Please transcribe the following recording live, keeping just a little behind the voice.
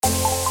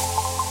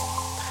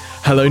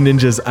Hello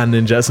ninjas and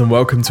ninjas, and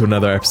welcome to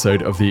another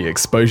episode of the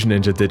Exposure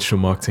Ninja Digital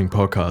Marketing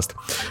Podcast.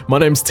 My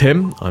name's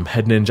Tim, I'm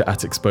head ninja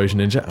at Exposure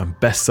Ninja and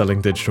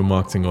best-selling digital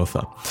marketing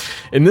author.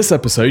 In this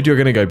episode, you're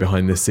going to go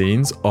behind the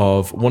scenes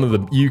of one of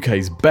the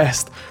UK's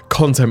best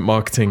content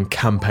marketing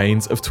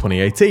campaigns of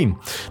 2018.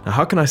 Now,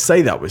 how can I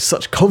say that with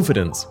such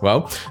confidence?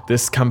 Well,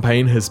 this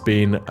campaign has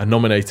been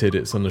nominated,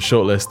 it's on the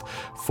shortlist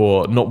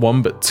for not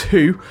one but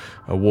two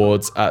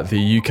awards at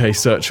the UK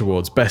Search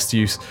Awards, Best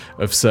Use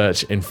of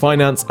Search in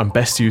Finance and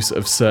Best Use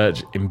of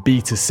Search in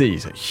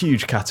B2C, so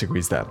huge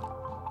categories there.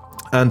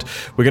 And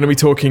we're going to be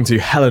talking to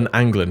Helen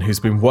Anglin, who's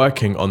been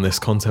working on this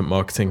content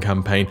marketing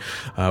campaign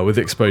with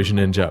Exposure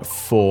Ninja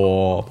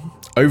for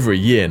over a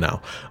year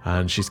now,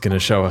 and she's going to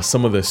show us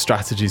some of the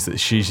strategies that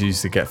she's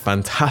used to get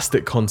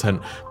fantastic content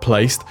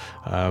placed.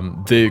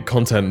 The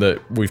content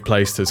that we've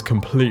placed has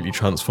completely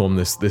transformed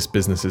this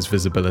business's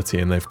visibility,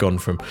 and they've gone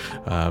from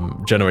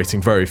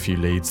generating very few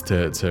leads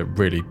to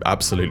really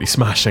absolutely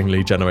smashing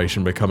lead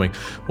generation, becoming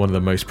one of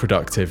the most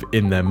productive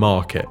in their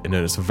market. And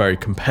it's a very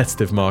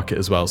competitive market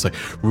as well, so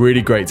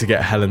really great to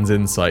get Helen's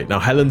insight. Now,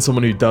 Helen's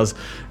someone who does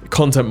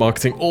content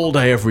marketing all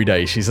day, every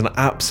day. She's an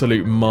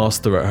absolute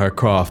master at her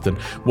craft, and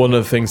one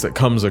of the things that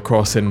comes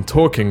across in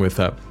talking with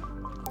her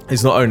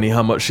is not only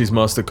how much she's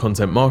mastered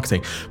content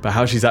marketing, but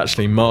how she's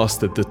actually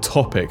mastered the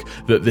topic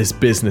that this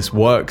business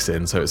works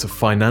in. So it's a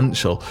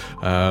financial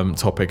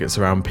topic. It's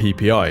around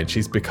PPI, and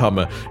she's become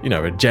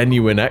a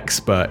genuine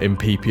expert in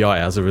PPI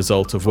as a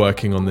result of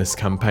working on this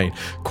campaign.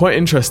 Quite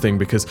interesting,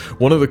 because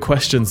one of the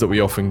questions that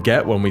we often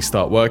get when we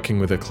start working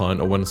with a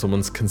client, or when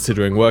someone's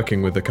considering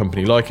working with a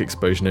company like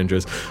Exposure Ninja,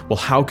 is, well,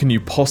 how can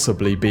you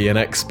possibly be an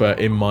expert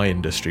in my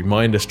industry?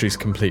 My industry is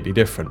completely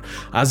different.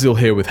 As you'll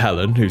hear with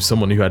Helen, who's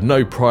someone who had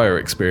no prior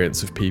experience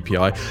of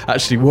PPI,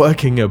 actually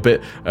working a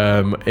bit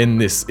in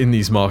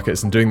these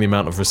markets and doing the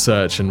amount of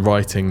research and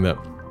writing that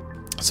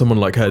someone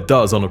like her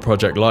does on a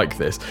project like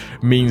this,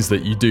 means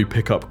that you do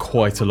pick up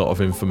quite a lot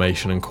of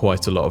information and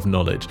quite a lot of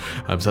knowledge.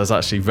 So there's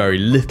actually very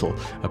little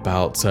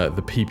about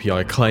the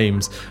PPI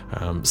claims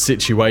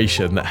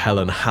situation that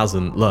Helen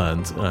hasn't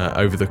learned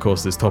over the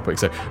course of this topic.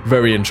 So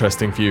very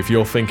interesting for you. If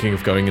you're thinking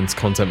of going into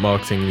content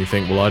marketing and you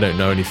think, well, I don't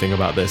know anything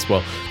about this,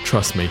 well,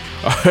 trust me,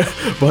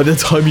 by the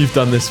time you've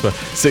done this for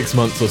 6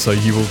 months or so,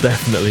 you will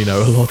definitely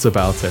know a lot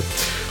about it.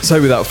 So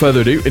without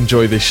further ado,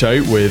 enjoy this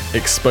show with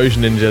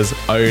Exposure Ninja's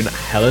own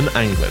Helen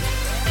Anglin.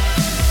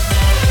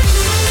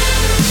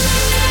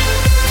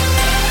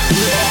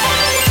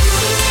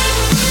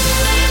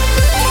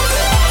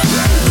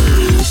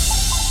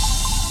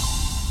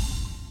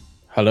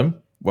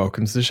 Helen,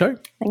 welcome to the show.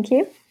 Thank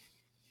you.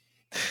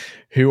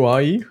 Who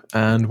are you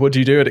and what do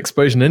you do at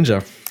Exposure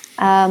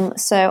Ninja?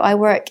 So I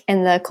work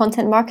in the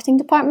content marketing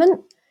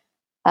department.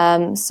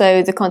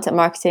 So the content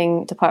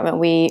marketing department,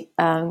 we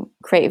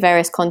create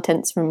various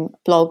contents from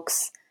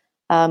blogs,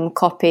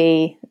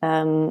 copy,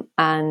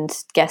 and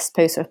guest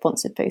posts or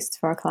sponsored posts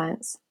for our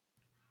clients.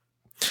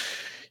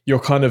 You're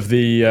kind of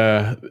the,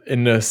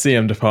 in the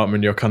CM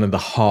department, you're kind of the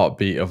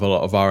heartbeat of a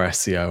lot of our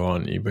SEO,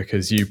 aren't you?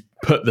 Because you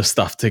put the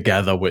stuff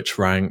together which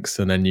ranks,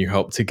 and then you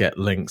help to get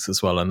links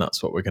as well. And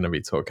that's what we're going to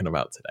be talking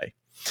about today.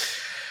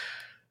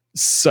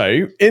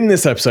 So in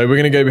this episode, we're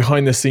going to go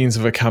behind the scenes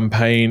of a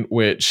campaign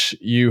which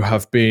you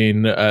have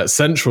been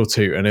central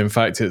to. And in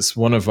fact, it's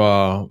one of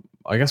our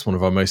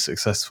most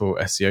successful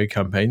SEO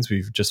campaigns.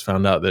 We've just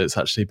found out that it's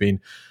actually been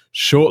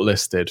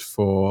shortlisted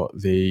for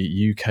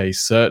the UK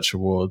Search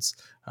Awards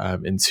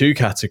in two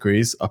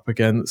categories, up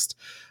against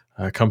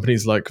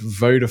companies like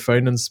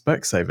Vodafone and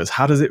Specsavers.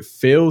 How does it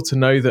feel to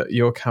know that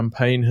your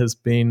campaign has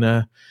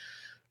been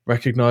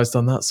recognised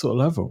on that sort of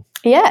level?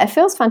 Yeah, it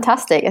feels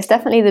fantastic. It's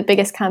definitely the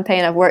biggest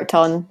campaign I've worked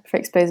on for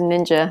Exposure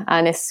Ninja,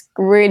 and it's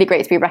really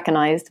great to be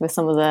recognised with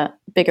some of the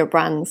bigger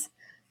brands.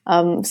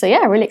 So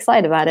yeah, really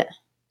excited about it.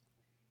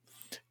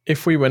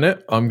 If we win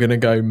it, I'm going to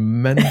go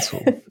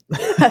mental.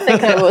 I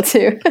think I will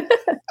too.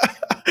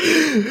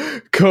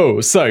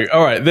 Cool. So,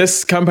 all right,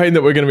 this campaign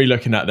that we're going to be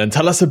looking at then,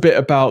 tell us a bit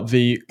about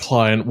the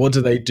client. What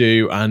do they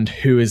do and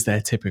who is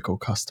their typical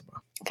customer?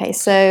 Okay,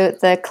 so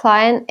the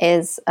client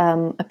is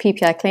a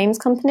PPI claims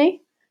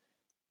company,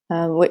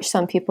 which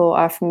some people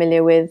are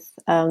familiar with.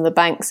 The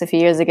banks a few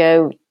years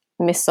ago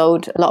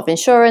missold a lot of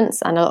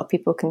insurance, and a lot of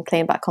people can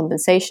claim back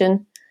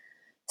compensation.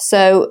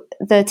 So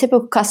the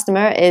typical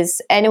customer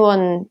is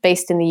anyone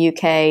based in the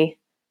UK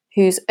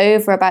who's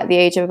over about the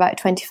age of about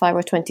 25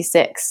 or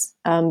 26,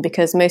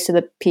 because most of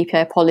the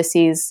PPI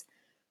policies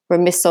were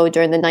missold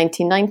during the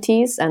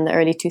 1990s and the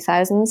early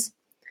 2000s.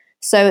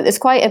 So there's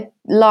quite a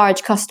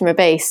large customer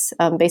base,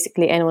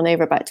 basically anyone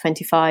over about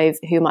 25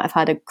 who might have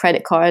had a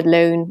credit card,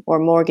 loan or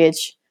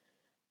mortgage,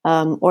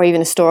 or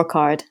even a store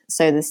card.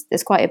 So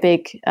there's quite a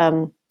big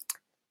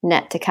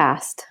net to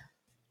cast.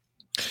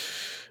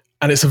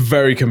 And it's a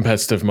very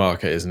competitive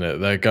market, isn't it?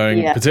 They're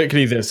going,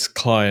 particularly this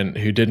client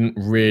who didn't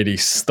really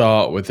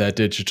start with their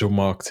digital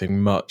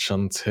marketing much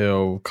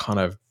until kind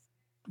of,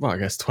 well, I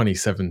guess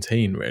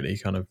 2017, really,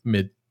 kind of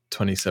mid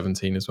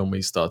 2017 is when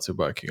we started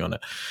working on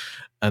it.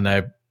 And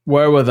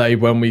where were they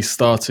when we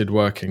started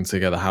working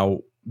together?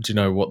 How Do you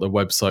know what the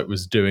website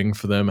was doing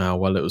for them, how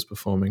well it was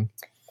performing?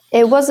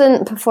 It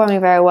wasn't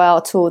performing very well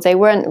at all. They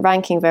weren't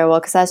ranking very well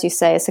because, as you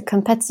say, it's a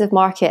competitive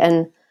market,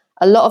 and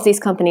a lot of these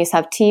companies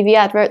have TV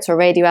adverts or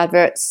radio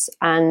adverts,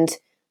 and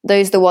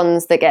those are the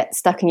ones that get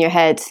stuck in your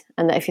head.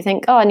 And that if you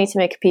think, oh, I need to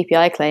make a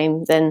PPI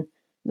claim, then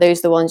those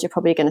are the ones you're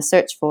probably going to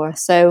search for.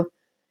 So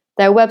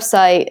their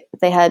website,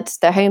 their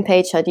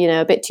homepage had,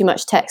 a bit too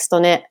much text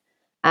on it,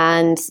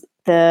 and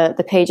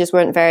the pages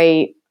weren't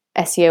very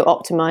SEO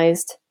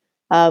optimized.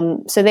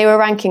 So they were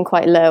ranking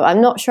quite low.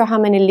 I'm not sure how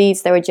many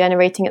leads they were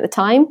generating at the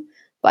time,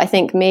 but I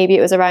think maybe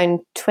it was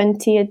around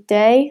 20 a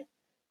day.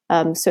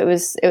 So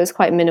it was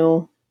quite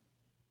minimal.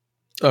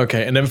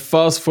 Okay, and then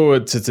fast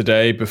forward to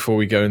today before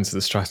we go into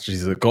the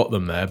strategies that got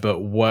them there, but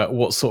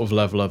what sort of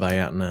level are they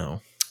at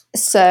now?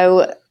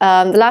 So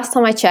the last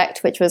time I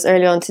checked, which was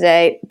early on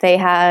today, they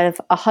have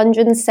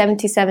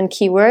 177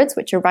 keywords,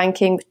 which are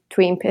ranking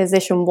between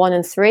position 1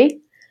 and 3.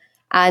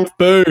 And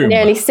Boom.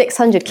 Nearly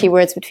 600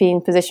 keywords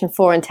between position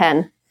 4 and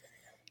 10.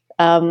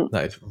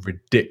 That is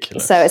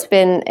ridiculous. So it's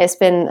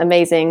been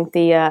amazing,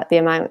 the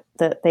amount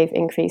that they've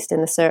increased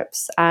in the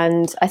SERPs,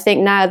 and I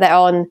think now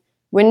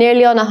we're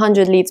nearly on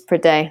 100 leads per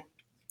day,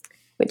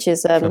 which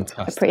is a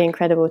pretty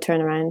incredible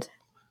turnaround.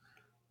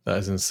 That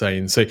is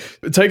insane. So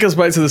take us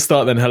back to the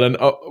start then, Helen.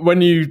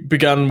 When you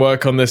began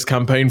work on this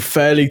campaign,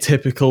 fairly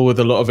typical with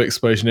a lot of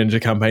Exposure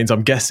Ninja campaigns.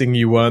 I'm guessing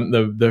you weren't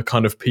the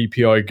kind of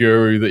PPI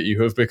guru that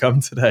you have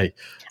become today.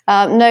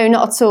 No,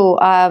 not at all.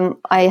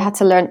 I had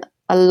to learn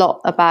a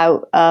lot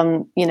about,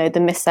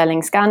 the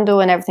mis-selling scandal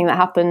and everything that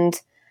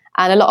happened,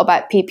 and a lot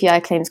about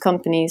PPI claims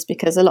companies,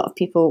 because a lot of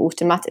people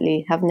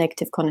automatically have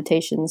negative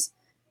connotations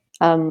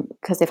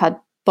because they've had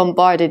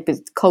bombarded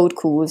with cold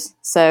calls.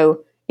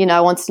 So I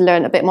wanted to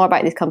learn a bit more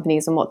about these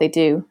companies and what they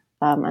do,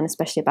 and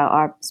especially about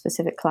our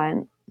specific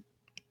client.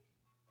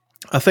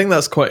 I think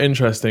that's quite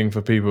interesting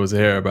for people to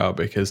hear about,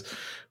 because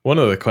one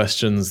of the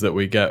questions that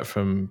we get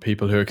from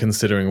people who are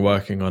considering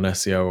working on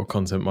SEO or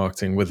content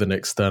marketing with an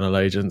external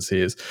agency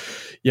is,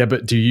 yeah,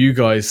 but do you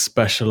guys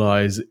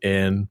specialize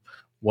in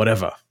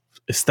whatever,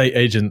 estate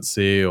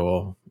agency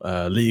or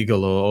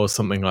legal or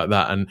something like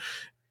that? And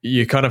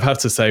you kind of have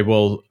to say,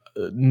 well,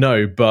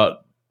 no, but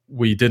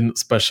we didn't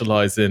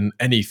specialize in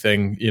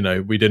anything.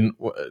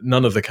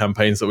 None of the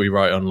campaigns that we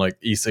write on, like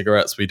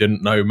e-cigarettes, we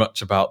didn't know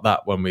much about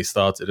that when we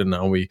started. And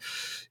now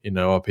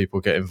our people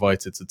get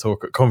invited to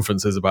talk at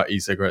conferences about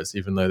e-cigarettes,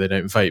 even though they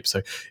don't vape.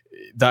 So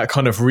that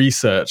kind of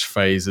research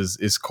phase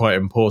is quite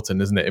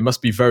important, isn't it? It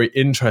must be very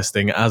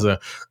interesting as a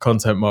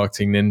content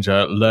marketing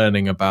ninja,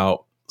 learning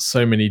about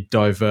so many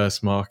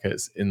diverse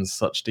markets in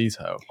such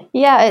detail.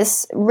 Yeah,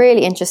 it's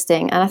really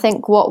interesting. And I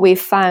think what we've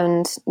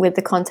found with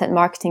the content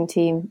marketing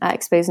team at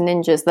Exposure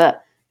Ninja is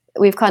that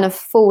we've kind of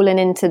fallen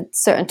into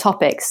certain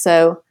topics.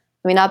 So,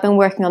 I've been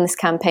working on this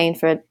campaign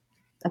for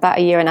about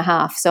a year and a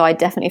half. So I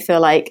definitely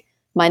feel like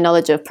my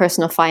knowledge of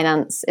personal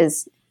finance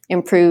is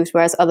improved,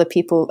 whereas other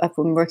people have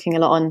been working a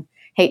lot on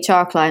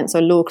HR clients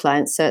or law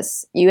clients. So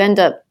you end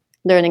up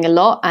learning a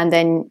lot, and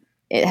then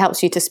it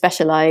helps you to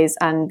specialize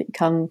and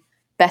become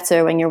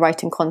better when you're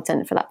writing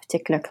content for that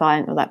particular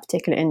client or that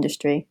particular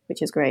industry,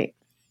 which is great.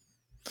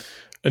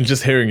 And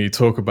just hearing you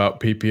talk about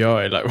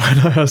PPI, like when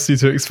I asked you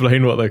to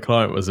explain what the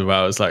client was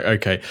about, it's like,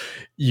 okay,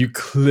 you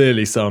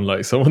clearly sound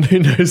like someone who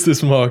knows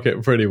this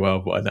market pretty well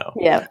by now.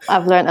 Yeah,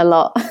 I've learned a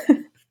lot.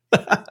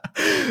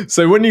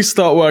 So when you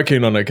start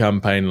working on a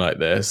campaign like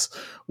this,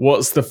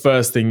 what's the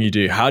first thing you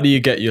do? How do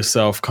you get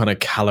yourself kind of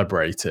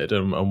calibrated,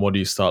 and what do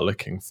you start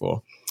looking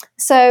for?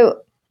 So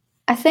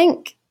I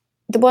think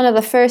one of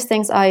the first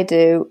things I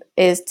do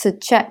is to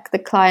check the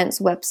client's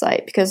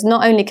website, because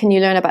not only can you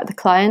learn about the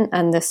client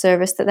and the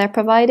service that they're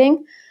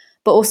providing,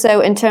 but also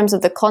in terms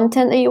of the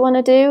content that you want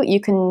to do,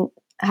 you can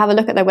have a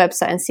look at their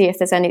website and see if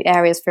there's any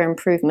areas for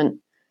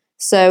improvement.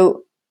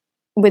 So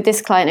with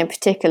this client in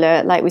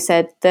particular, like we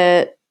said,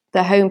 the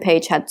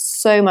homepage had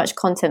so much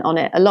content on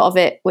it, a lot of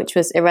it which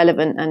was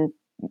irrelevant, and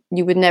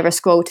you would never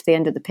scroll to the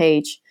end of the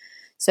page.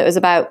 So it was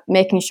about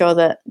making sure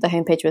that the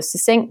homepage was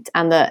succinct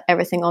and that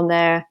everything on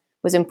there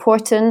was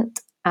important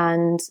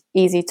and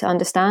easy to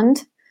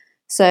understand.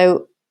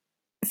 So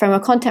from a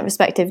content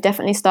perspective,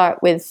 definitely start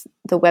with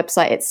the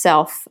website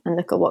itself and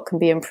look at what can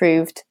be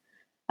improved.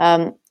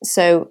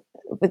 So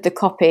with the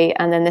copy,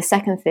 and then the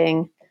second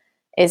thing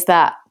is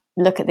that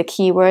look at the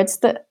keywords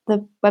that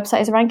the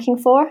website is ranking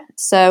for.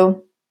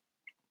 So,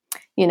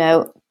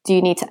 do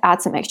you need to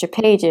add some extra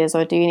pages,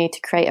 or do you need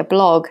to create a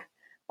blog,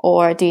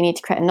 or do you need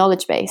to create a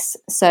knowledge base?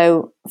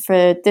 So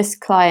for this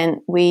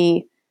client,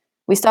 we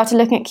started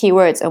looking at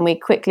keywords, and we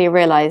quickly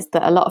realized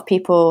that a lot of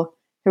people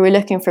who were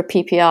looking for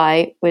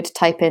PPI would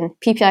type in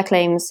PPI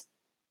claims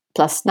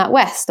plus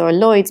NatWest or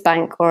Lloyds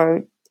Bank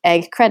or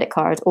Egg Credit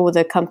Card, all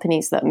the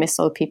companies that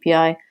missold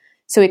PPI.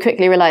 So we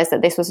quickly realized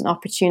that this was an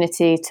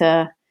opportunity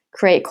to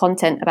create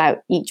content about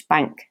each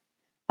bank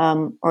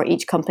or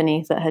each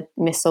company that had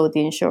missold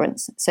the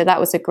insurance. So that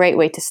was a great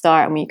way to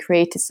start, and we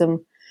created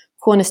some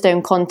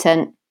cornerstone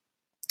content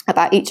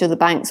about each of the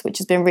banks, which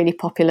has been really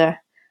popular.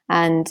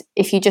 And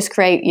if you just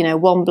create,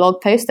 one blog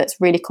post that's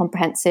really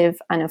comprehensive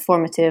and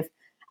informative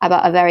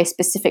about a very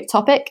specific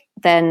topic,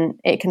 then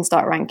it can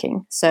start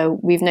ranking. So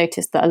we've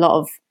noticed that a lot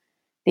of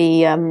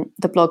the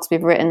blogs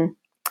we've written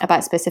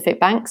about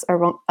specific banks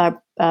are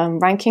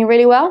ranking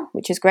really well,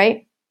 which is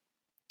great.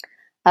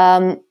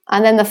 And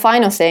then the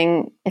final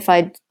thing, if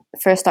I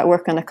first start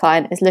working on a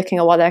client, is looking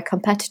at what their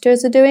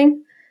competitors are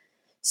doing.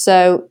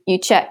 So you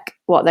check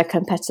what their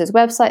competitors'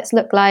 websites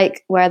look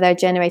like, where they're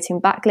generating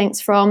backlinks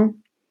from.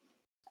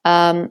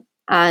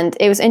 And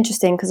it was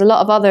interesting because a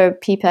lot of other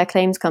PPI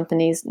claims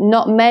companies,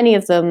 not many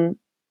of them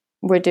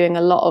were doing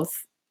a lot of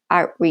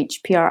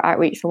outreach, PR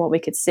outreach from what we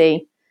could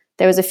see.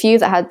 There was a few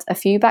that had a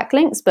few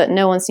backlinks, but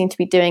no one seemed to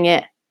be doing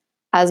it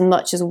as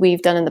much as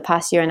we've done in the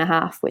past year and a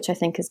half, which I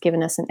think has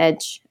given us an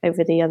edge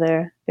over the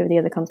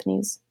other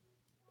companies.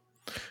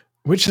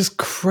 Which is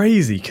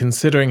crazy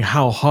considering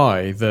how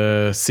high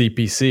the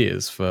CPC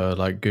is for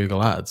like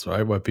Google Ads,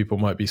 right? Where people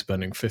might be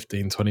spending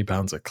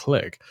 £15-20 a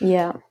click.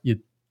 Yeah.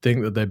 You'd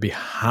think that they'd be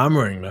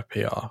hammering their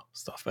PR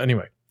stuff.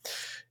 Anyway,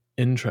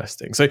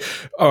 interesting. So,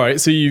 all right.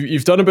 So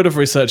you've done a bit of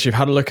research. You've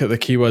had a look at the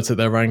keywords that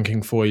they're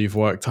ranking for. You've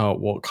worked out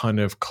what kind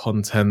of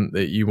content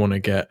that you want to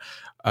get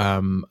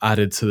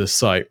added to the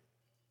site.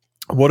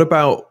 What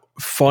about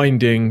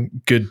finding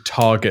good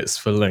targets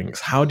for links?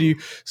 How do you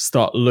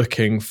start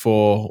looking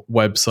for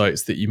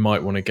websites that you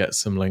might want to get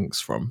some links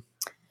from?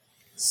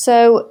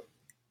 So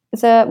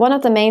one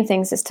of the main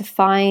things is to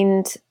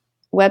find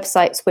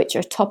websites which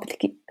are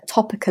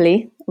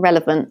topically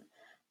relevant.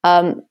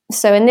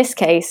 So in this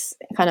case,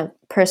 kind of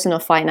personal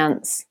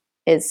finance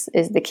is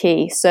the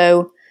key.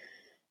 So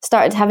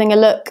started having a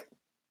look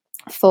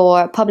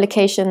for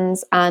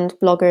publications and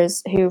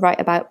bloggers who write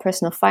about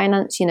personal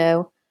finance,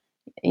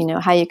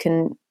 how you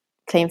can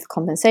claim for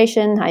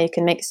compensation, how you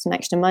can make some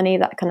extra money,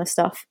 that kind of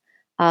stuff,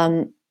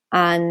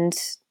 and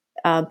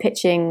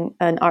pitching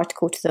an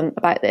article to them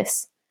about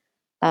this.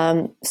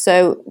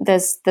 So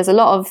there's a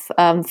lot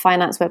of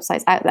finance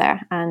websites out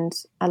there, and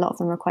a lot of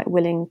them are quite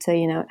willing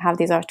to have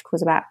these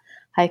articles about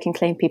how you can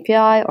claim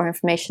PPI or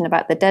information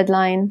about the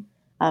deadline,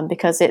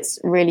 because it's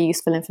really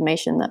useful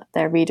information that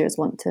their readers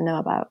want to know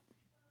about.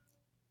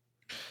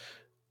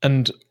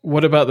 And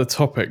what about the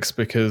topics?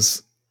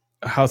 Because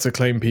how to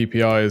claim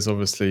PPI is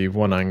obviously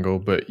one angle,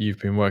 but you've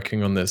been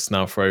working on this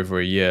now for over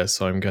a year,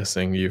 so I'm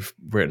guessing you've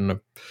written a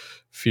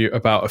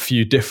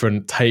few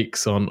different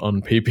takes on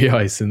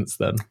PPI since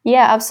then.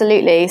 Yeah,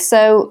 absolutely.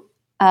 So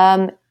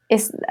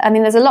there's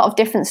a lot of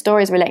different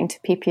stories relating to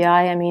PPI.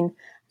 I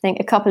think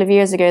a couple of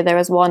years ago there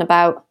was one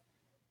about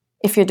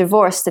if you're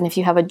divorced and if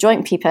you have a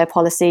joint PPI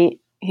policy,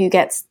 who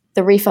gets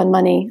the refund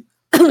money,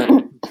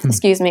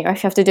 excuse me, or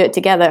if you have to do it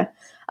together.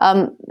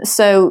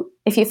 So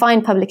if you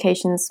find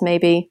publications,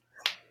 maybe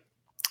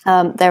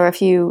there are a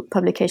few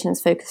publications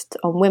focused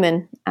on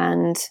women,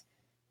 and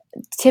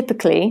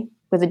typically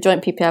with a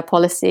joint PPI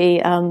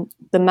policy,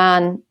 the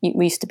man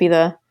used to be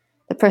the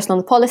person on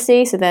the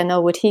policy, so then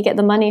would he get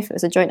the money if it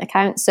was a joint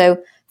account? So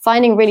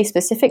finding really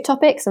specific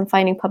topics and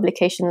finding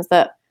publications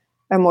that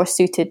are more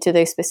suited to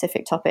those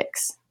specific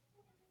topics.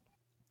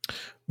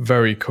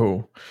 Very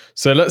cool.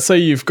 So let's say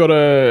you've got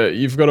a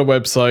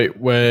website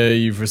where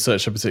you've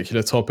researched a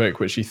particular topic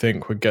which you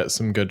think would get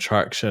some good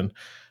traction.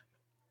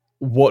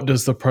 What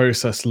does the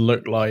process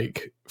look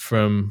like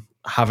from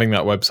having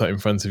that website in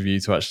front of you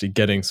to actually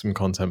getting some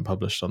content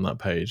published on that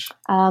page?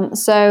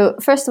 So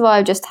first of all,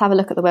 I just have a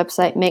look at the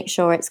website, make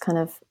sure it's kind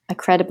of a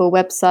credible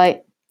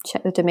website,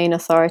 check the domain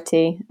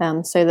authority,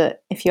 so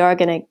that if you are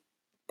going to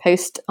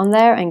post on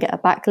there and get a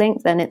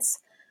backlink, then it's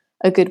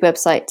a good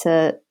website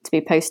to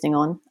be posting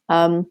on.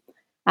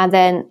 And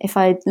then if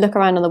I look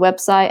around on the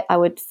website, I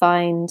would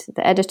find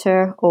the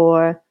editor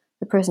or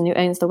the person who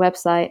owns the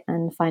website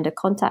and find a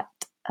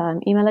contact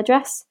email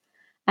address.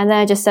 And then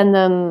I just send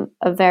them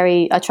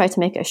I try to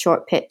make it a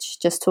short pitch,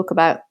 just talk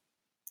about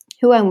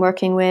who I'm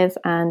working with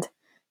and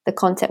the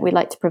content we'd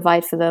like to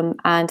provide for them.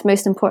 And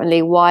most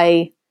importantly,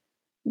 why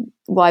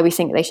we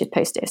think they should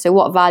post it. So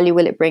what value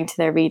will it bring to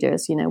their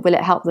readers? Will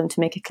it help them to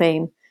make a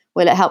claim?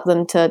 Will it help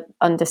them to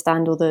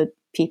understand all the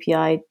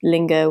PPI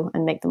lingo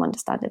and make them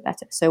understand it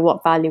better? So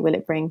what value will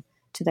it bring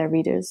to their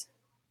readers?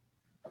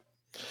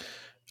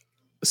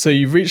 So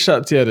you've reached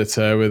out to the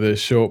editor with a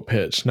short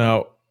pitch.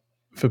 Now,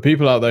 for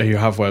people out there who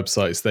have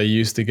websites, they're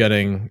used to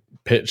getting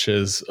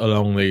pitches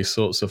along these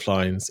sorts of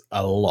lines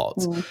a lot.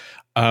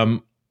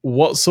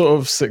 What sort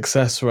of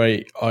success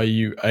rate are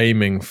you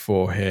aiming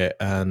for here?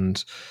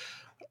 And,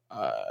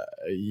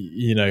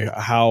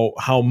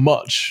 how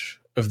much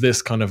of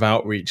this kind of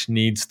outreach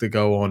needs to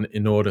go on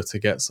in order to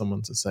get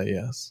someone to say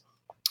yes?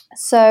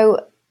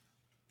 So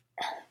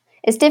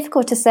it's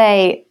difficult to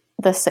say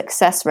the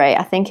success rate.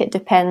 I think it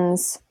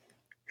depends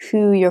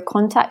who you're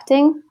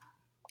contacting.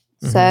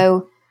 Mm-hmm.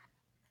 So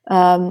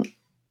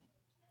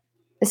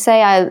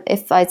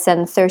if I'd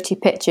send 30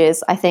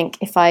 pitches, I think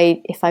if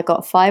I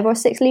got 5 or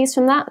 6 leads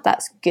from that,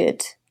 that's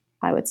good,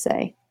 I would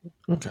say.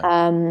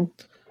 Okay.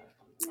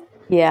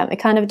 Yeah, it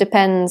kind of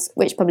depends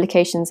which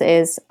publications it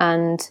is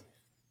and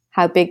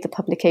how big the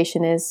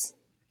publication is.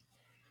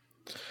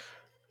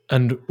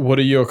 And what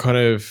do you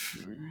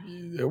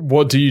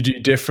do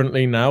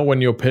differently now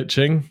when you're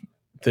pitching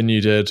than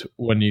you did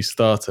when you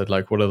started?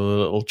 Like, what are the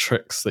little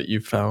tricks that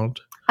you've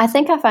found? I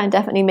think I found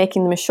definitely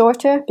making them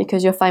shorter,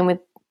 because you'll find with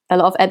a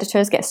lot of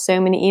editors get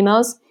so many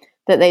emails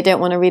that they don't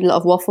want to read a lot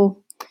of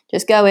waffle.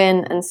 Just go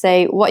in and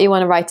say what you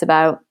want to write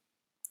about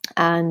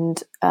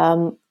and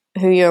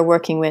who you're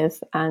working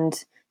with,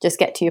 and just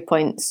get to your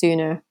point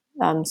sooner,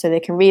 so they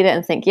can read it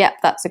and think, yep,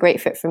 that's a great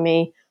fit for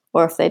me.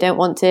 Or if they don't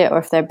want it, or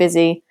if they're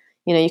busy,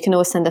 you can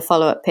always send a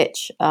follow-up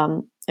pitch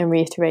and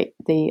reiterate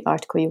the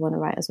article you want to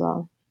write as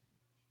well.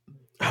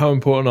 How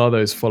important are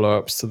those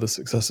follow-ups to the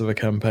success of a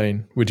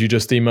campaign? Would you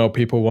just email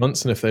people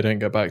once, and if they don't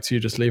get back to you,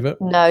 just leave it?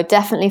 No,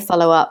 definitely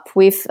follow up.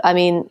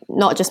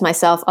 Not just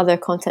myself, other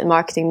content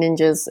marketing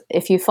ninjas,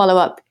 if you follow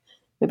up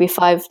maybe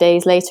 5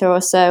 days later or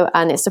so,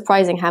 and it's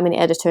surprising how many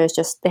editors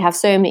they have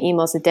so many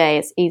emails a day,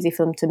 it's easy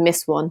for them to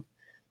miss one.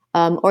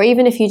 Or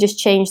even if you just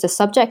change the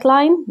subject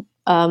line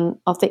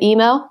of the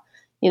email,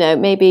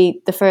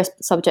 maybe the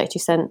first subject you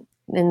sent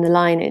in the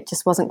line, it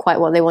just wasn't quite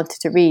what they wanted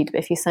to read.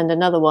 But if you send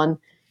another one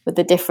with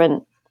a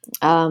different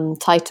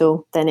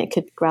title, then it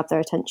could grab their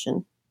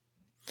attention.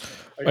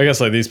 I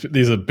guess like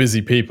these are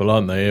busy people,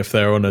 aren't they? If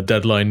they're on a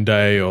deadline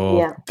day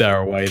or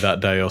they're away that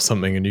day or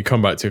something, and you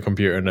come back to your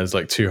computer and there's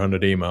like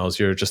 200 emails,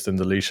 you're just in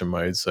deletion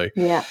mode. So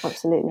yeah,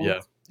 absolutely.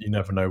 Yeah, you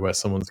never know where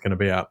someone's going to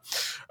be at.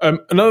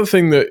 Another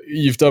thing that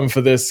you've done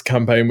for this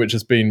campaign, which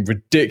has been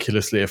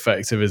ridiculously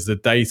effective, is the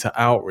data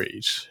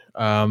outreach.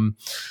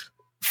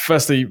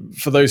 Firstly,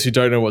 for those who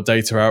don't know what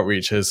data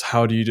outreach is,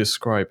 how do you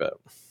describe it?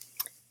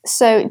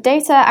 So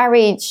data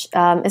outreach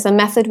is a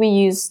method we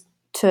use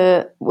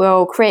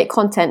we'll create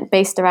content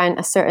based around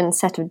a certain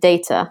set of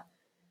data.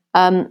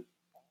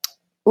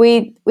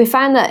 We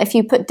found that if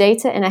you put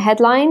data in a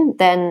headline,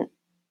 then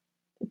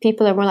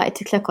people are more likely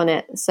to click on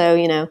it. So,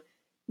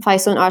 if I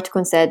saw an article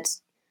and said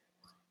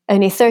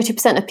only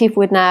 30% of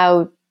people would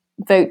now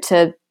vote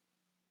to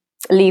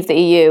leave the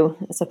EU,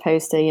 as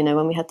opposed to,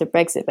 when we had the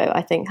Brexit vote,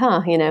 I think,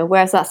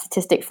 where's that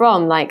statistic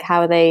from? Like,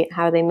 how are they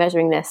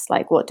measuring this?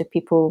 Like, what are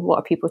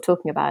people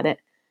talking about it?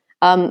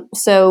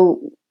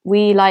 So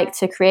we like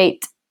to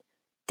create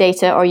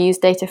data or use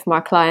data from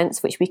our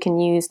clients, which we can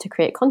use to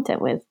create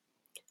content with.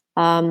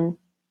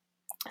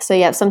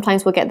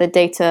 Sometimes we'll get the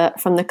data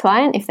from the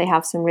client if they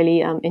have some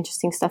really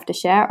interesting stuff to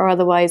share, or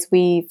otherwise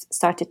we've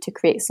started to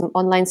create some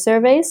online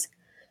surveys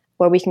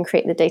where we can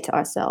create the data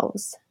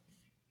ourselves.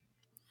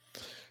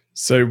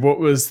 So what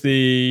was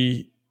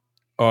actually,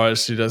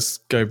 let's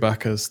go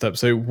back a step.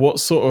 So what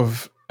sort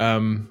of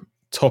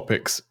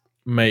topics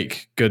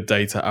make good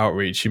data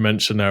outreach? You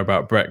mentioned there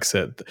about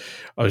Brexit.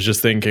 I was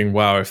just thinking,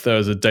 wow, if there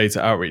was a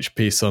data outreach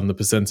piece on the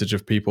percentage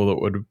of people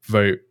that would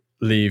vote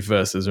leave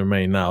versus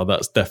remain now,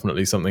 that's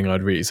definitely something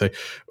I'd read. So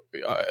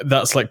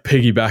that's like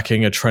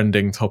piggybacking a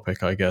trending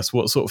topic, I guess.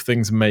 What sort of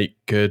things make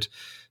good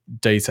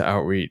data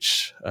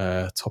outreach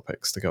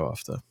topics to go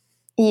after?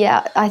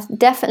 Yeah,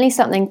 definitely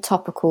something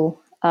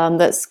topical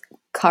that's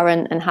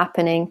current and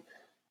happening.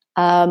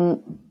 For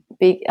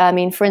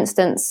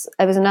instance,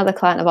 there was another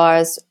client of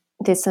ours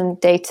did some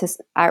data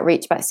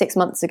outreach about 6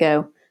 months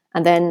ago,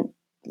 and then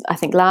I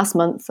think last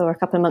month or a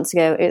couple of months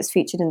ago it was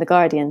featured in The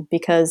Guardian,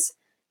 because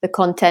the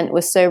content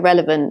was so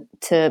relevant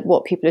to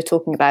what people are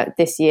talking about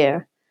this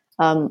year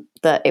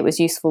that it was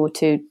useful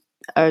to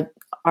an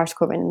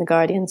article written in The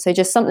Guardian. So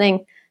just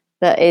something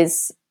that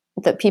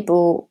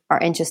people are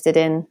interested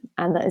in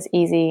and that is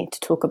easy to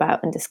talk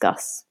about and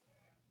discuss.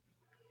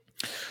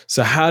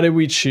 So how did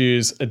we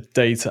choose a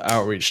data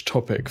outreach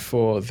topic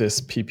for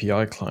this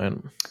PPI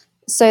client?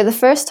 So the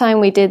first time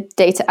we did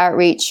data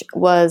outreach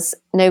was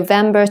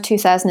November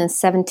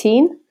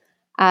 2017.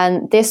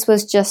 And this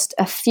was just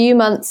a few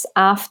months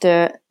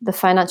after the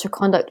Financial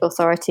Conduct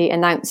Authority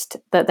announced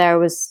that there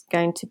was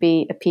going to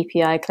be a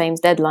PPI claims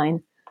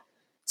deadline.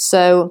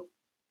 So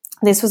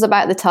this was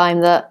about the time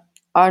that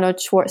Arnold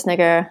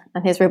Schwarzenegger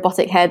and his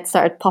robotic head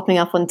started popping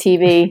up on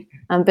TV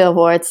and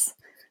billboards.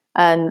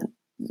 And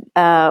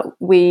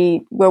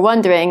we were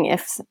wondering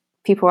if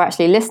people were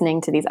actually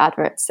listening to these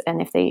adverts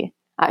and if they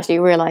actually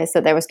realized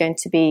that there was going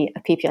to be a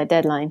PPI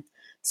deadline.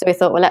 So we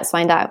thought, well, let's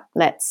find out.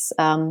 Let's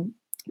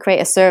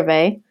create a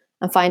survey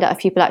and find out if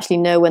people actually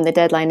know when the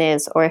deadline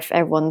is, or if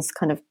everyone's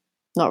kind of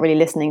not really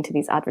listening to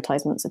these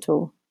advertisements at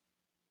all.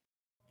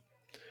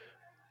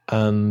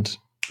 And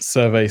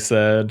survey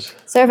said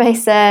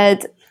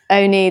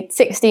only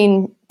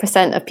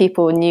 16% of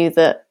people knew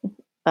that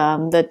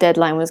the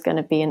deadline was going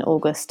to be in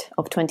August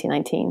of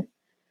 2019.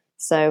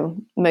 So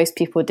most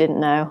people didn't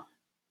know.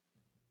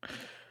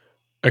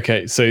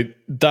 Okay, so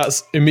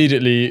that's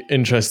immediately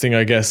interesting,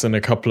 I guess, in a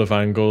couple of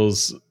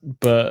angles,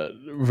 but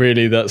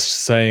really that's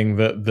saying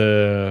that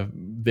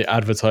the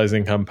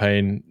advertising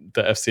campaign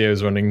that FCA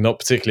is running not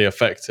particularly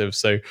effective.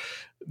 So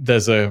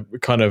there's a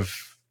kind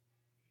of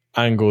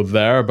angle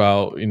there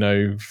about,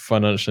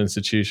 financial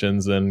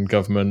institutions and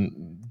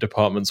government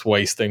departments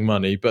wasting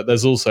money, but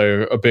there's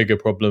also a bigger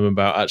problem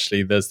about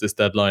actually there's this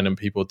deadline and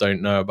people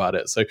don't know about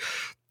it. So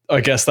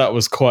I guess that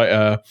was quite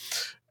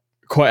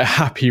quite a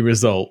happy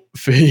result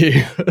for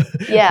you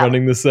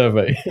running the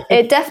survey.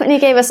 It definitely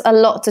gave us a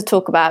lot to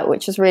talk about,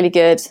 which was really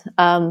good.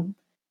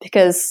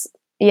 Because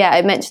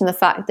it mentioned the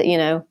fact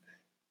that,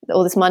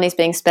 all this money is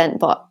being spent,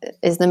 but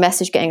is the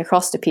message getting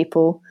across to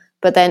people?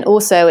 But then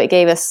also it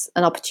gave us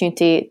an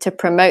opportunity to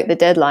promote the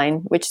deadline,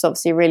 which is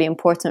obviously really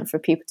important for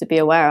people to be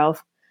aware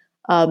of.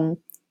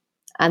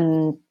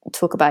 And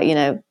talk about,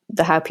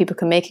 how people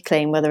can make a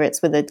claim, whether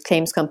it's with a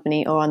claims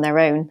company or on their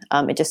own.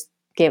 It just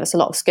gave us a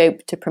lot of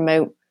scope to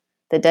promote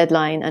the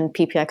deadline and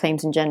PPI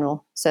claims in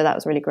general. So that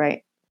was really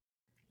great.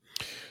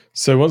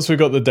 So once we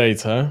got the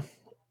data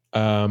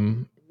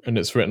and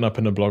it's written up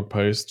in a blog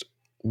post,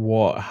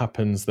 what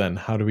happens then?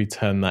 How do we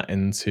turn that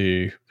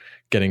into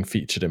getting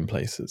featured in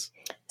places?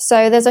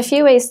 So there's a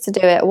few ways to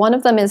do it. One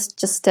of them is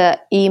just to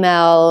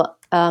email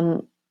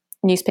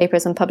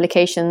newspapers and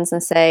publications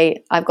and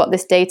say, I've got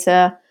this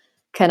data,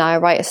 can I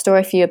write a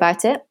story for you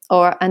about it?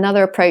 Or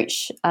another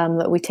approach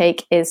that we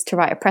take is to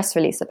write a press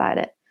release about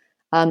it.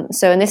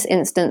 So in this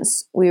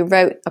instance, we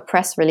wrote a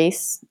press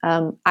release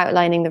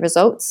outlining the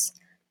results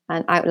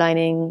and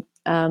outlining,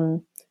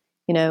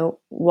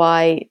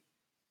 why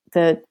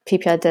the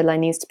PPI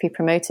deadline needs to be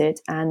promoted.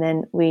 And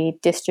then we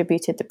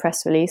distributed the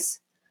press release,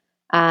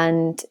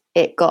 and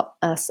it got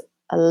us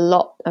a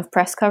lot of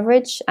press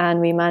coverage,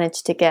 and we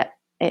managed to get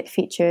it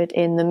featured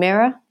in the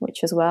Mirror,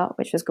 which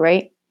was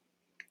great.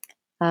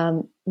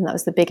 And that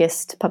was the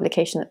biggest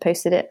publication that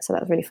posted it. So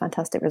that was really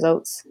fantastic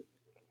results.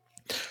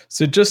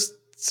 So just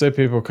so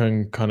people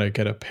can kind of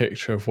get a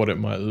picture of what it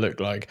might look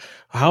like,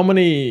 how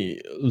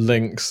many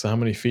links, how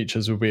many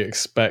features would we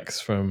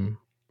expect from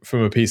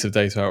a piece of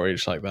data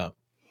outreach like that?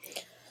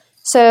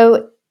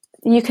 So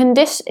you can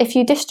if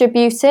you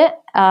distribute it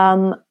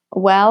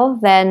well,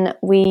 then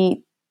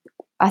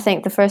I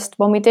think the first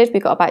one we did, we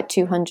got about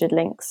 200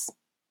 links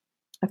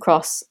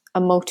across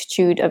a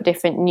multitude of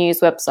different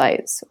news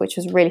websites, which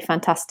was really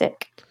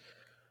fantastic.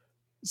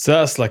 So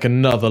that's like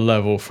another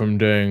level from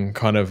doing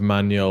kind of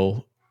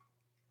manual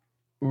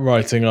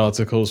writing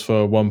articles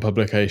for one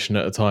publication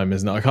at a time,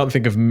 isn't it? I can't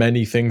think of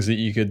many things that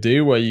you could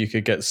do where you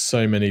could get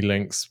so many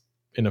links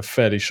in a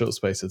fairly short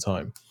space of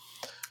time.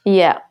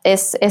 Yeah,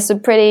 it's a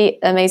pretty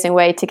amazing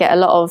way to get a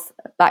lot of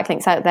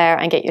backlinks out there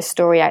and get your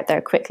story out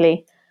there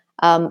quickly.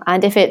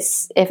 And if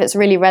it's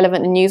really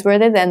relevant and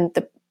newsworthy, then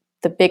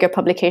the bigger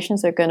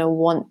publications are going to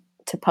want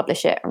to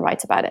publish it and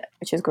write about it,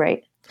 which is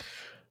great.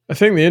 I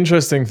think the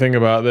interesting thing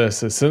about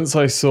this is, since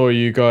I saw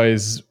you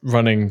guys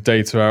running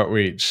data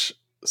outreach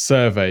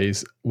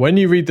surveys, when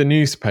you read the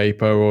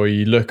newspaper or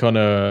you look on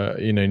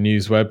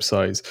news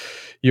websites,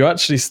 you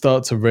actually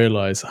start to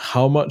realize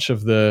how much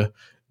of the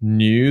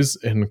news,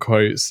 in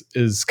quotes,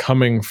 is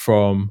coming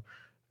from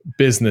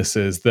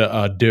businesses that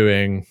are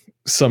doing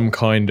some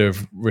kind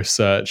of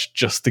research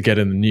just to get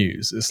in the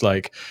news. It's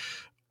like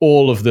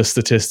all of the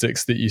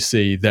statistics that you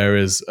see, there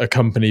is a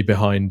company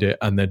behind it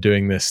and they're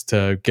doing this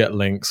to get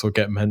links or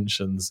get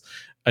mentions.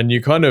 And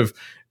you kind of,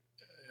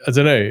 I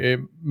don't know, it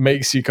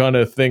makes you kind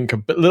of think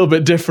a little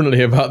bit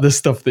differently about the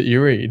stuff that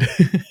you read.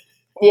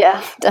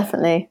 Yeah,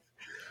 definitely.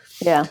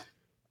 Yeah.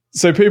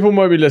 So people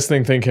might be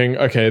listening thinking,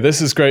 okay, this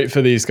is great for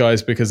these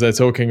guys because they're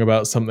talking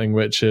about something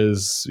which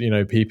is,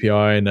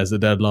 PPI, and there's a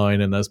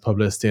deadline and there's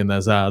publicity and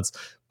there's ads.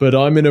 But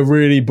I'm in a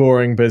really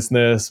boring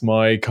business.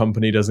 My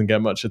company doesn't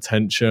get much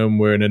attention.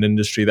 We're in an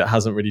industry that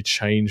hasn't really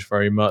changed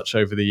very much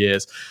over the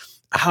years.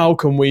 How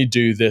can we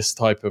do this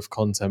type of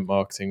content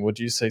marketing? What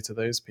do you say to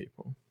those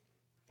people?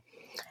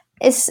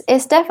 It's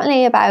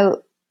definitely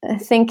about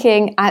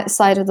thinking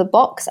outside of the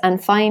box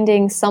and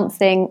finding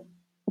something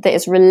that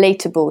is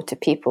relatable to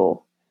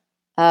people.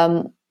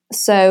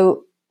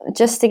 So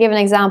just to give an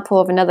example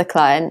of another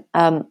client,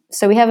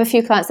 so we have a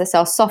few clients that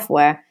sell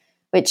software,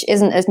 which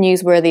isn't as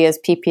newsworthy as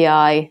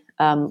PPI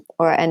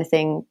or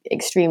anything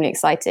extremely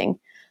exciting.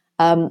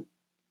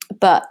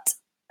 But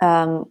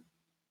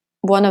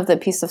one of the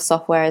pieces of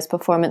software is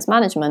performance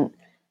management.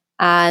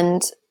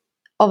 And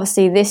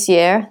obviously this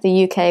year,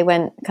 the UK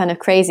went kind of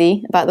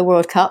crazy about the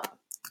World Cup,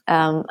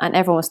 and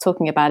everyone was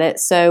talking about it.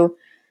 So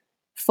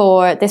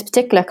for this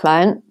particular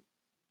client,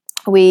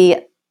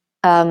 the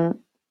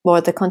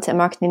Content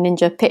Marketing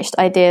Ninja pitched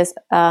ideas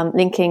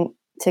linking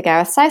to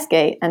Gareth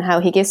Southgate and how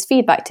he gives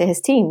feedback to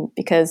his team,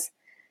 because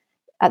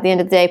at the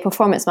end of the day,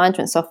 performance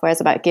management software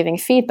is about giving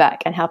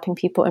feedback and helping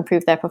people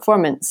improve their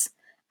performance.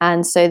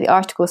 And so the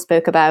article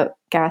spoke about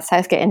Gareth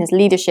Southgate and his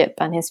leadership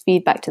and his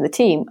feedback to the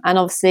team. And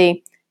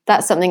obviously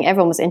that's something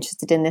everyone was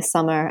interested in this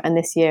summer and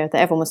this year,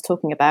 that everyone was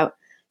talking about.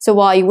 So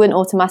while you wouldn't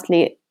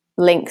automatically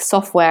link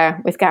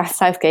software with Gareth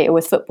Southgate or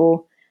with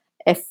football,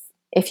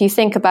 if you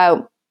think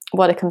about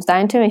what it comes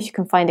down to, if you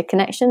can find a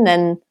connection,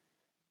 then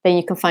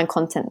you can find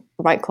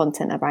right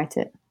content about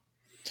it.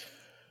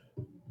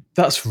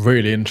 That's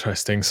really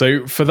interesting.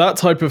 So for that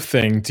type of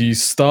thing, do you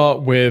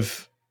start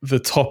with the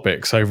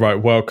topic? So, right,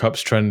 World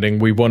Cup's trending,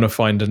 we want to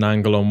find an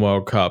angle on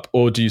World Cup,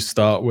 or do you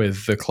start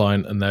with the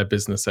client and their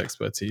business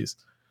expertise?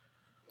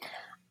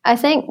 I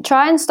think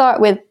try and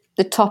start with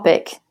the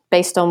topic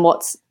based on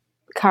what's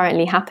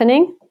currently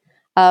happening.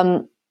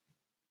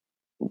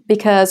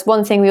 because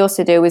one thing we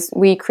also do is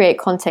we create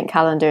content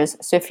calendars.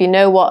 So if you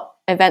know what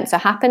events are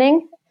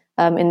happening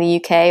in the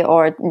UK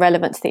or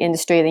relevant to the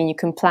industry, then you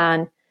can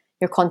plan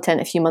your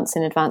content a few months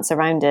in advance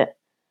around it.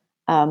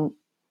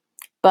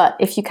 But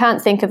if you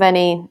can't think of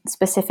any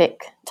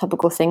specific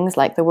topical things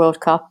like the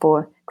World Cup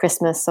or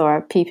Christmas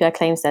or PPI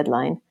claims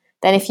deadline,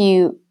 then if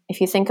you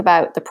think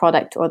about the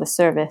product or the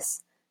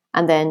service,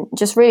 and then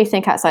just really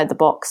think outside the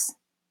box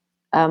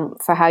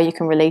for how you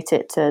can relate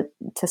it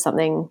to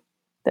something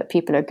that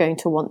people are going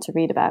to want to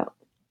read about.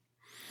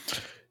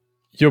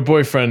 Your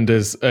boyfriend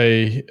is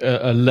a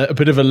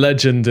bit of a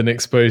legend in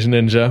Exposure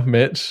Ninja,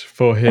 Mitch,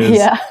 for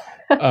his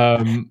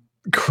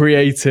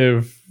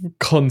creative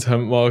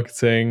content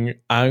marketing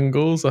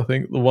angles. I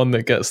think the one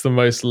that gets the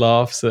most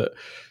laughs at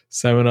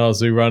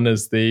seminars we run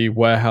is the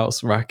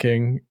warehouse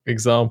racking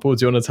example.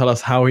 Do you want to tell us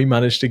how he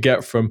managed to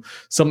get from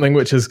something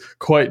which is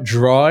quite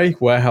dry,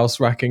 warehouse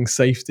racking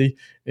safety,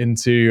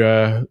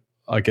 into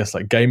I guess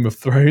like Game of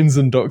Thrones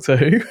and Doctor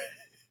Who?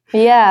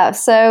 Yeah,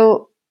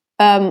 so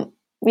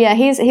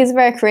he's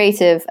very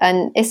creative,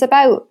 and it's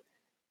about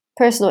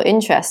personal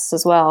interests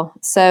as well.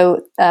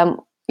 So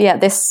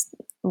this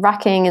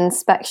racking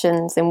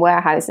inspections in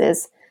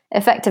warehouses,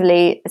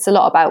 effectively it's a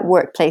lot about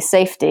workplace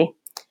safety,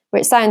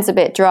 which sounds a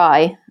bit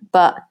dry,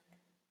 but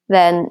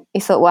then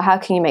you thought, well, how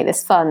can you make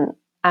this fun?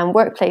 And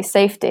workplace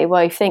safety,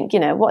 well, you think,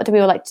 what do we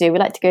all like to do? We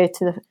like to go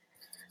to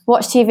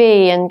watch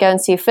TV and go and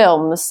see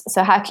films.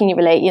 So how can you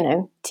relate,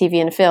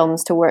 TV and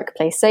films to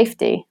workplace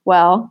safety?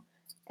 Well,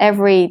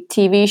 every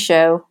TV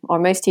show, or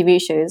most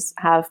TV shows,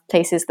 have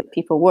places that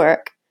people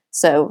work.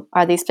 So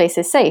are these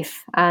places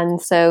safe? And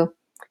so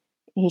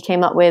he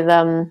came up with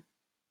the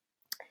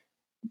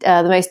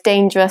most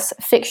dangerous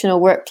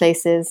fictional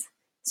workplaces.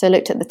 So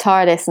looked at the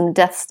TARDIS and the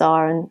Death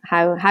Star and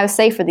how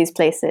safe are these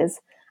places.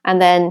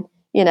 And then,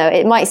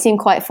 it might seem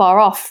quite far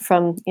off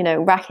from,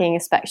 racking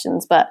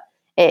inspections, but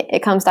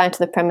it comes down to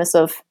the premise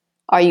of,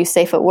 are you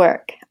safe at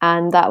work?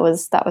 And that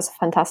was a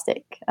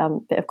fantastic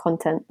bit of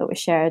content that was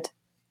shared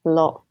a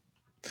lot.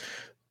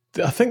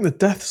 I think the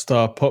Death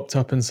Star popped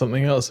up in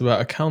something else about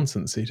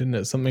accountancy, didn't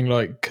it? Something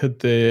like, could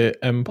the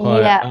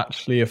Empire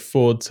actually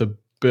afford to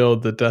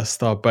build the Death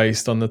Star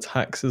based on the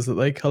taxes that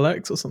they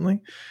collect or something?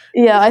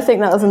 Yeah, I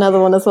think that was another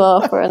one as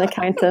well for an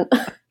accountant.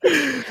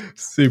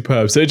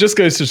 Superb. So it just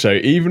goes to show,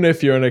 even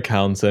if you're an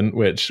accountant,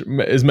 which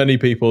is many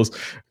people's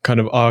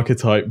kind of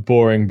archetype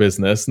boring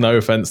business, no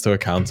offense to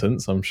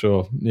accountants, I'm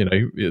sure,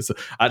 it's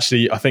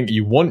actually, I think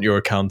you want your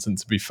accountant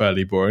to be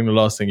fairly boring. The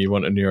last thing you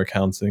want in your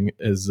accounting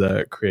is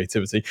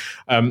creativity.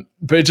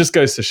 But it just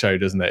goes to show,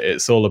 doesn't it?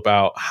 It's all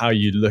about how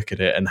you look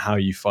at it and how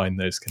you find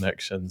those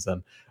connections.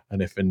 And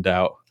if in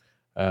doubt,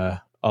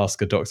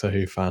 ask a Doctor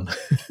Who fan.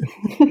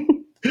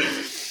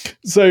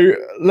 So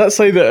let's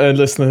say that a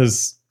listener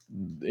has,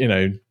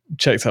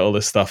 checked out all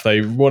this stuff.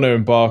 They want to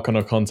embark on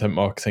a content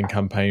marketing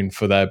campaign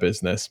for their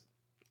business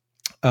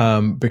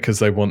because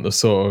they want the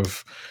sort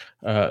of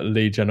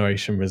lead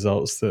generation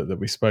results that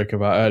we spoke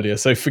about earlier.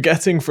 So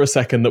forgetting for a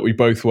second that we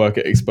both work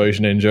at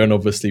Exposure Ninja, and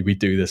obviously we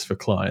do this for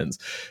clients,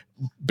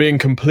 being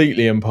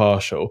completely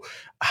impartial,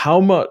 how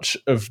much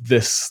of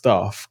this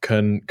stuff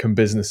can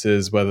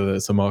businesses, whether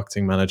it's a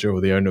marketing manager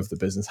or the owner of the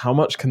business, how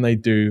much can they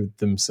do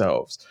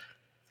themselves?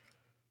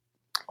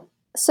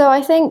 So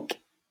I think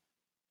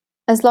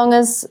as long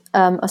as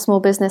a small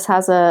business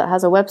has a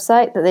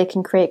website that they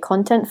can create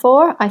content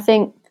for, I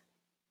think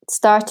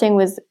starting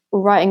with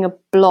writing a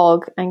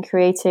blog and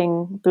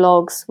creating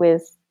blogs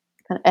with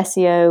kind of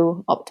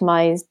SEO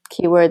optimized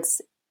keywords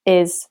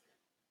is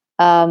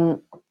a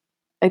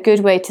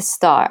good way to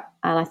start.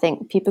 And I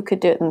think people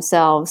could do it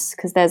themselves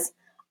because there's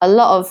a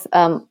lot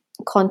of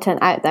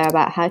content out there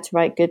about how to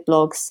write good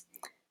blogs.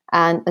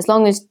 And as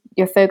long as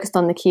you're focused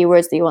on the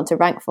keywords that you want to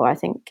rank for, I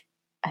think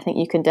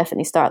you can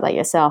definitely start that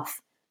yourself.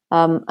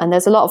 And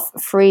there's a lot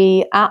of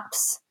free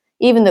apps,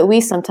 even that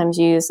we sometimes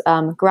use,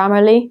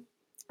 Grammarly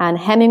and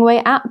Hemingway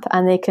app,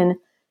 and they can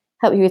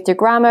help you with your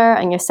grammar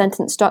and your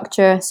sentence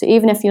structure. So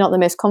even if you're not the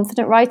most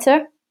confident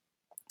writer,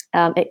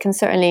 it can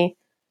certainly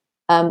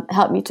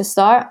help you to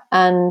start.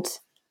 And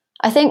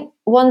I think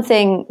one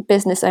thing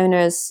business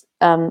owners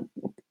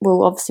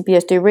will obviously be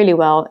able to do really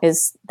well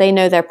is they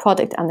know their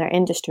product and their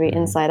industry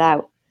inside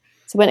out.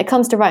 So when it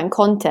comes to writing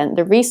content,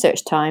 the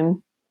research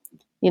time,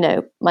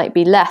 might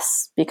be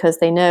less because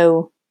they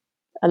know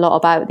a lot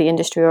about the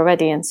industry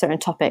already and certain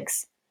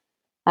topics.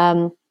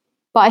 But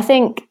I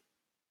think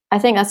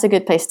that's a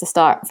good place to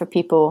start for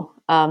people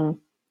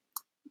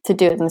to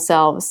do it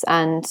themselves.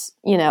 And,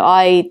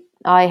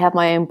 I have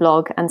my own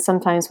blog, and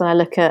sometimes when I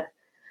look at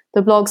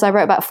the blogs I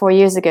wrote about 4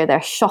 years ago,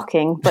 they're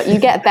shocking, but you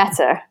get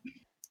better.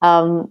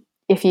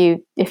 If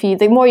you,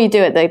 the more you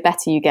do it, the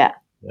better you get.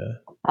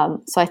 Yeah.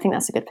 So I think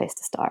that's a good place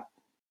to start.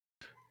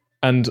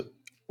 And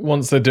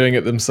once they're doing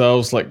it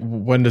themselves, like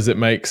when does it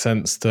make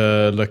sense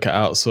to look at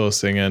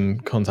outsourcing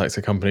and contact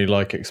a company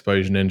like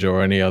Exposure Ninja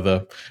or any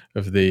other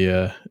of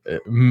the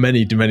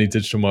many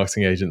digital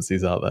marketing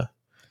agencies out there?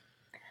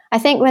 I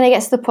think when it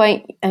gets to the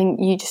point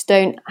and you just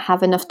don't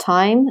have enough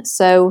time.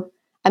 So,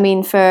 I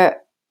mean, for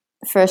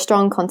for a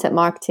strong content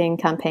marketing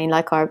campaign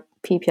like our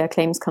PPI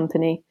claims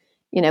company,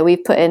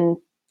 we've put in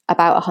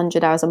about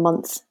 100 hours a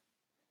month.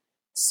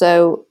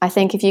 So I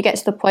think if you get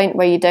to the point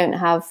where you don't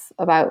have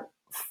about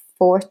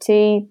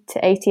 40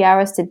 to 80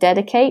 hours to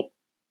dedicate,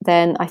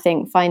 then I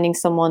think finding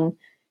someone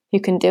who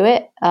can do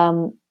it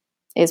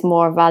is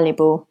more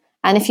valuable.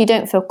 And if you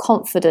don't feel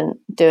confident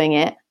doing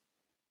it,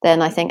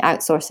 then I think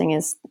outsourcing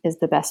is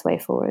the best way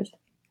forward.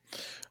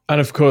 And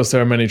of course,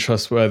 there are many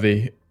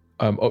trustworthy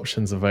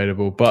options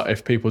available. But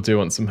if people do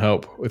want some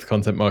help with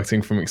content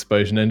marketing from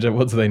Exposure Ninja,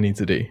 what do they need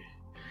to do?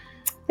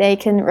 They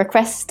can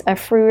request a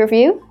free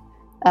review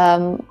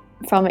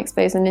from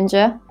Exposure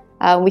Ninja.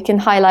 We can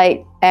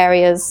highlight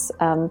areas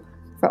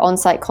for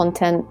on-site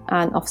content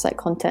and off-site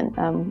content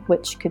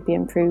which could be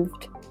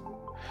improved.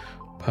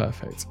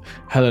 Perfect.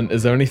 Helen,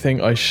 is there anything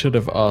I should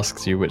have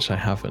asked you which I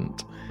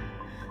haven't?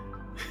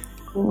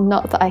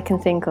 Not that I can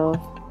think of.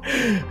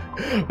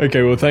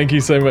 Okay, well, thank you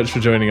so much for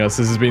joining us.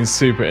 This has been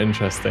super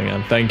interesting,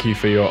 and thank you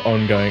for your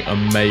ongoing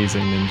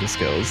amazing ninja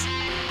skills.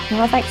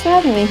 Well, thanks for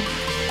having me.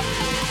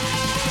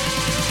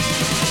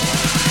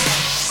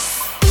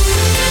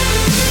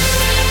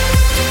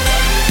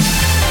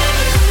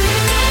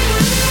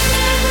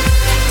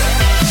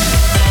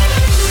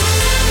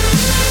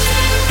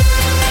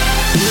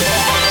 Yeah.